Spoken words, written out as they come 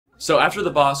So after the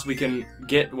boss, we can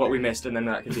get what we missed, and then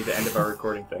that can be the end of our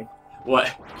recording thing.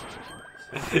 What?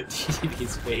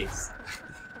 Dedede's face.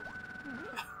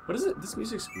 What is it? This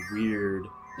music's weird.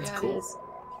 It's cool. It is.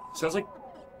 Sounds like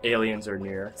aliens are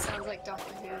near. Sounds like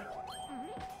Doctor Who.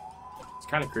 It's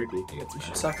kind of creepy. You got We some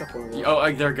should suck up on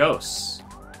Oh, they're ghosts.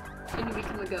 Can you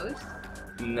become a ghost?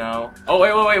 No. Oh,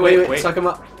 wait. Suck him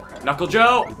up. Knuckle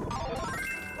Joe!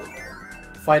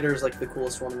 Fighter's like the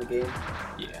coolest one in the game.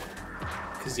 Yeah.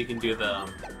 Because you can do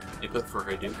the input for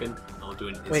Hadouken. It'll do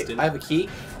an instant. Wait, I have a key?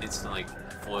 Instant, like,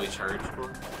 fully charged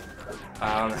one.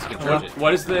 So you can charge it.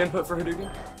 what is the input for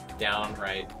Hadouken? Down,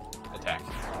 right, attack.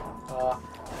 Oh,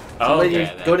 Somebody,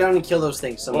 okay, go down and kill those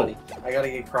things, somebody. I gotta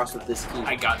get across with this key.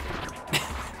 I got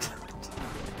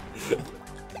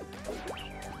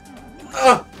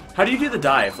Ugh! How do you do the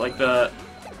dive? Like the...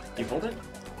 You hold it?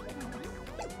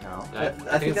 No.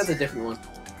 I think that's a different one.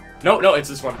 No, it's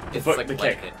this one. The It's foot, like the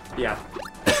leg kick. hit. Yeah.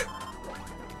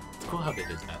 It's cool how they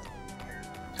did that.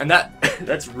 And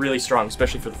that's really strong,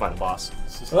 especially for the final boss.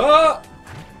 Ah!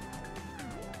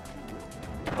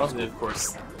 And of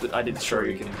course, I did sure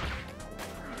you can...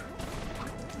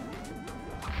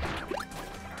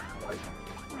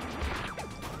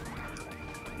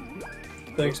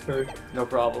 Thanks, Perry. No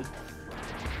problem.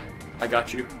 I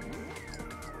got you.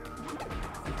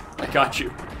 I got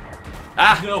you.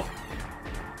 Ah! no.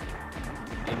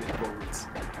 Aim it forwards.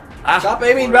 Ah! Stop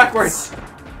aiming backwards!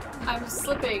 I'm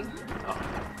slipping. Oh.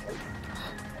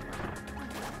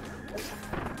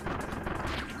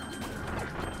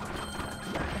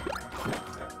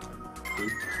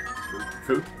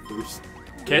 Food?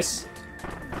 Kiss?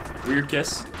 Weird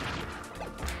kiss?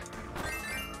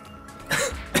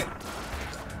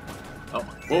 Oh.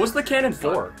 What was the cannon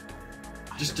for?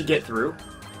 Just to get through?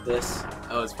 This.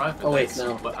 Oh, it's probably for Oh, wait, this,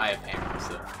 no. But I have hammer,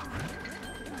 so.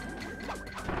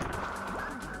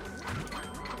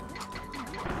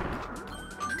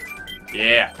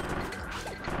 Yeah.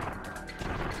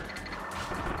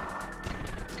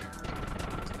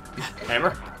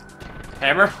 Hammer?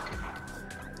 Hammer?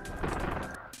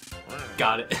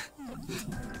 Got it.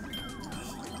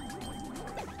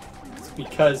 It's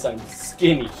because I'm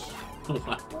skinny.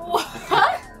 What?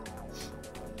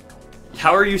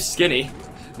 How are you skinny?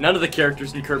 None of the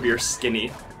characters in Kirby are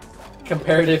skinny.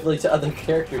 Comparatively to other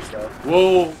characters, though.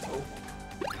 Whoa!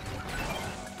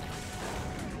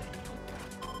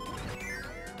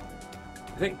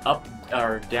 I think up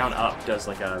or down up does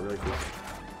like a really cool.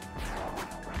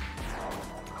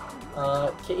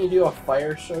 Can't you do a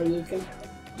fire shoryuken?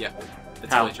 Yeah.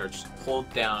 It's How? fully charged.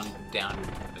 Hold down,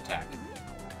 attack.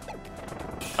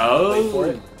 Oh! Wait for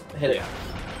it. Hit it. Yeah.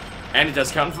 And it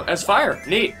does count as fire.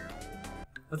 Neat.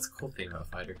 That's a cool thing about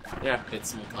Fighter. Yeah.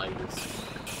 It's multi-use.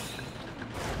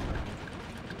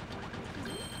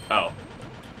 Oh.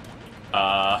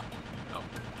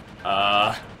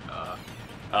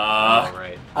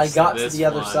 Alright. I So got to this the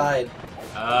other one- side.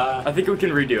 I think we can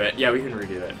redo it. Yeah, we can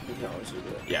redo it. We can always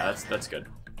redo it. Yeah, that's good.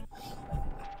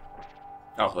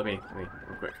 Oh, let me real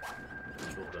quick.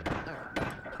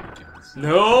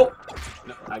 No!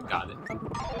 No, I got it.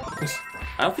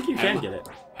 I don't think you can get it.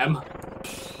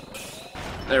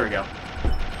 There we go.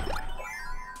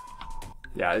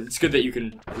 Yeah, it's good that you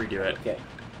can redo it. Okay.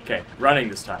 Okay, running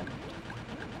this time.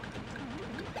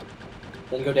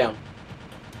 Then go down.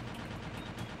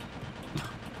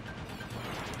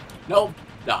 No.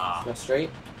 Ah. Go straight.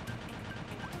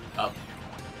 Up.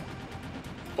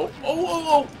 Oh!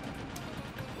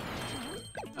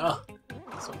 Oh.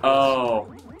 So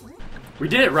Oh. We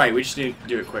did it right, we just need to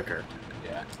do it quicker.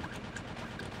 Yeah.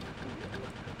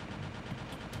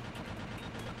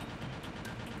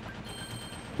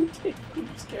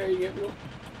 He's carrying everyone.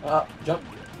 Jump.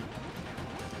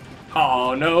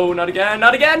 Oh no, not again,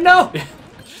 not again, no!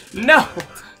 No!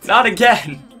 Not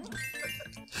again!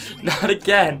 Not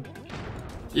again!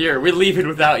 Here, we're leaving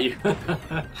without you.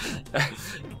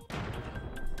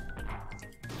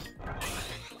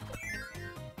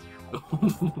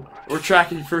 We're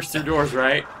tracking first two doors,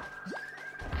 right?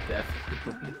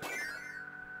 Definitely.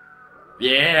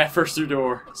 Yeah, first two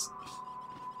doors.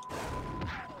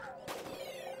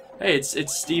 Hey,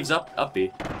 it's Steve's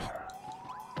uppy.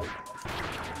 Oh,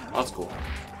 that's cool.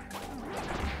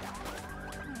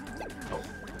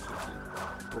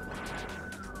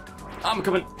 I'm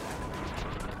coming.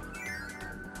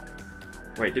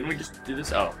 Wait, didn't we just do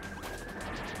this? Oh.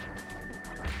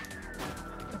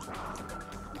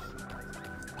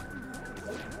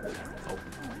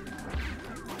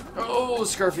 Oh,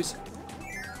 Scarfies.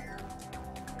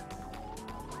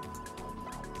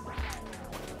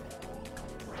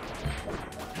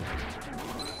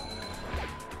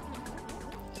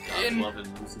 God, love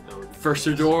invulnerability. First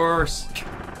or doors.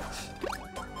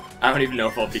 I don't even know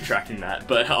if I'll be tracking that,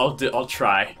 but I'll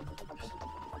try.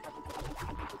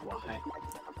 Why?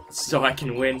 So I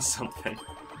can win something.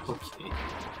 Okay.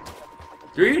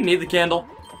 Do you even need the candle?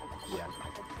 Yeah.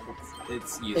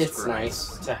 It's used It's for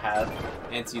nice to have.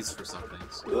 And it's used for some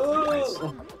things.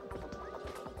 Ooh.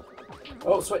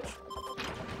 Oh, switch.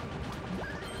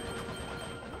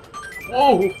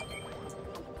 Whoa!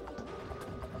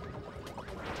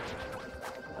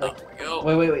 There we go.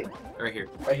 Wait. Right here.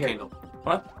 Right here. Candle.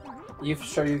 What? You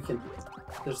sure you can?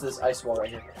 There's this ice wall right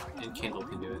here. And Candle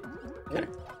can do it. Okay.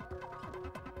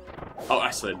 Oh,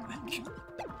 I slid.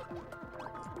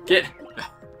 Get.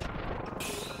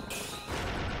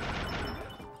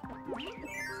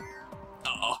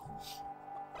 Oh.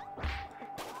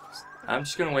 I'm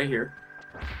just gonna wait here.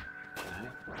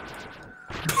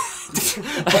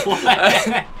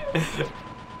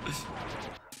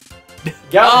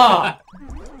 God!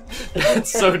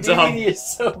 That's so dumb. DDD is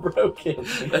so broken.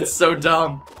 That's so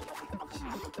dumb.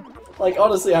 Like,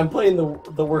 honestly, I'm playing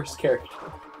the worst character.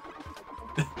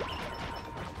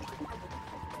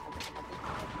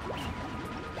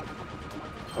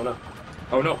 Oh no.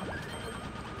 Oh no.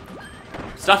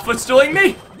 Stop footstooling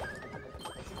me!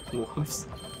 Whoops.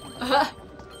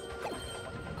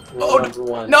 Rule Oh, number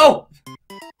one. No!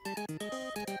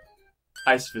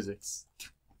 Ice physics.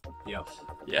 Yep.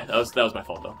 Yeah, that was my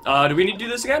fault though. Do we need to do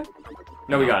this again?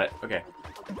 No, we got it. Okay.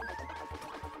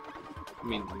 I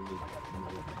mean, we need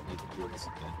to do this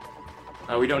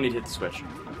again. We don't need to hit the switch.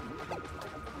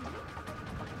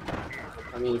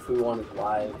 I mean, if we wanted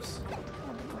lives.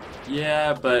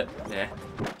 Yeah, but yeah.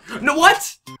 No,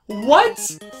 what?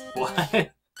 What?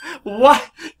 What?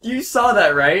 What? You saw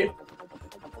that, right?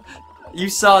 You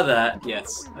saw that.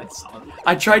 Yes, I saw that.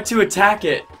 I tried to attack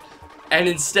it, and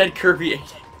instead Kirby ate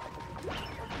it.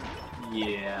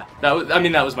 Yeah, That was, I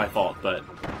mean, that was my fault, but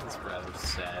that's rather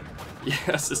sad. yeah,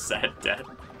 that's a sad death.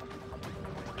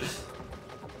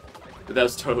 But that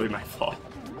was totally my fault.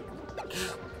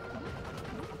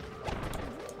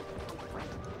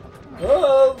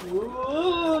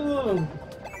 Oh!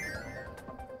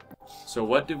 So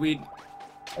what did we?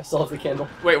 I still have the candle.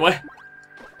 Wait, what?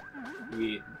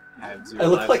 We have 0 I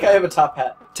look lives like I left. have a top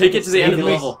hat. Take it to the end of the Save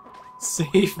me. level.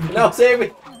 Save me. No, save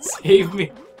me! Save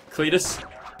me. Cletus.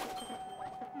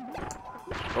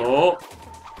 Oh.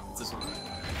 It's this one.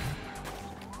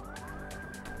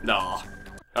 No.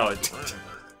 Oh, it's...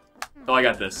 Oh, I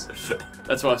got this.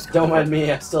 That's what I was... Don't mind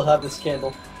me, I still have this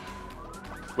candle.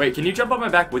 Wait, can you jump on my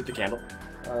back with the candle?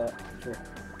 Sure.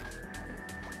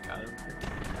 Got it.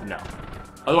 No.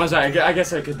 Otherwise, I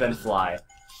guess I could then fly.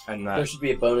 And There should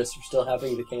be a bonus for still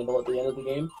having the candle at the end of the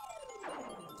game.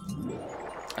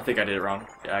 I think I did it wrong.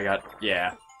 Yeah, I got...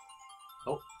 Yeah.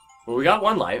 Oh. Well, we got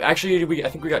 1 life. Actually, I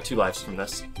think we got 2 lives from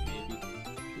this. Maybe.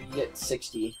 You get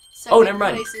 60. Oh, never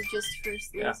mind. Place is just first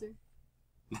Yeah. loser.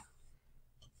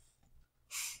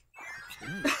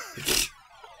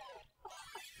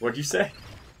 What'd you say?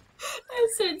 I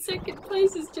said second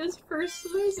place is just first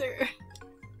loser.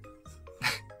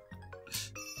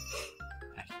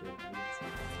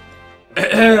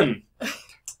 Ahem.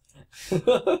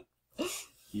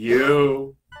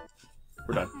 You.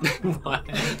 We're done. What?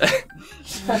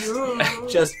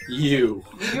 Just you.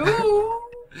 You.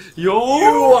 You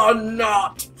are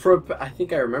not I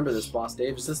think I remember this boss,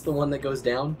 Dave. Is this the one that goes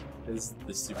down? This is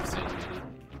the Super Saiyan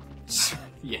Yeti.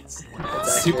 Yes.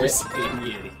 That's Super accurate. Saiyan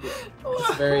Yeti.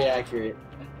 It's very accurate.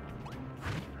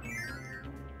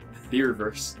 Be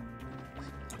reverse.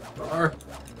 Roar.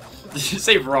 Did you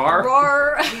say rar?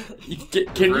 Roar.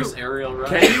 Can Reverse you aerial run.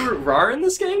 can you rar in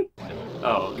this game?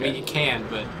 Oh, I mean, okay. you can,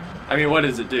 but I mean, what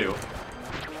does it do?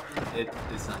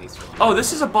 it's not easy. Oh,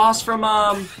 this is a boss from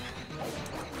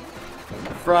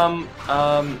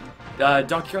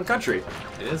Donkey Kong Country.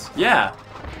 It is. Yeah.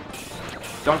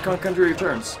 Donkey Kong Country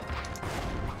Returns.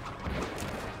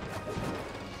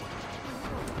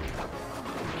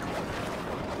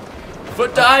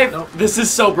 Foot dive! Nope. This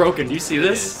is so broken. Do you see It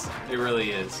this? is. It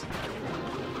really is.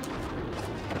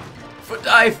 Foot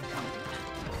dive!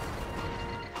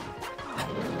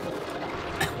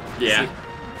 Yeah.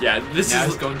 Yeah, this Now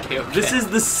is it's going KO. this is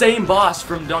the same boss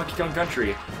from Donkey Kong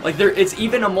Country. Like it's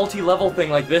even a multi-level thing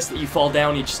like this that you fall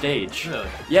down each stage. Really?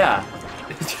 Yeah.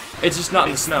 It's just not in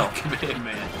the It's snow. Committed,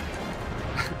 man.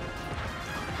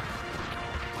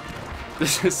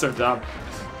 This is so dumb.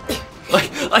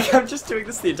 like I'm just doing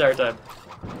this the entire time.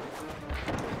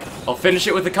 I'll finish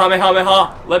it with the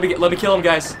Kamehameha. Let me kill him,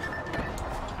 guys.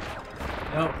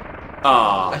 Nope.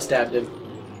 Ah. I stabbed him.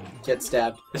 Get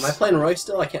stabbed. Am I playing Roy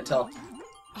still? I can't tell.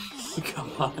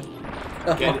 Come on.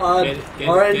 Come Get it, on. get it, get it,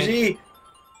 RNG.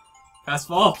 Fast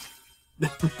fall.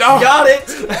 Got it!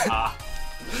 Ah.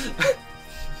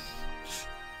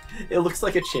 It looks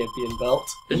like a champion belt.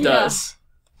 It Yeah. does.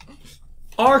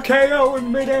 RKO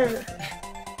in midair.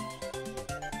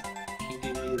 Can you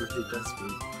do me really best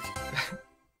move?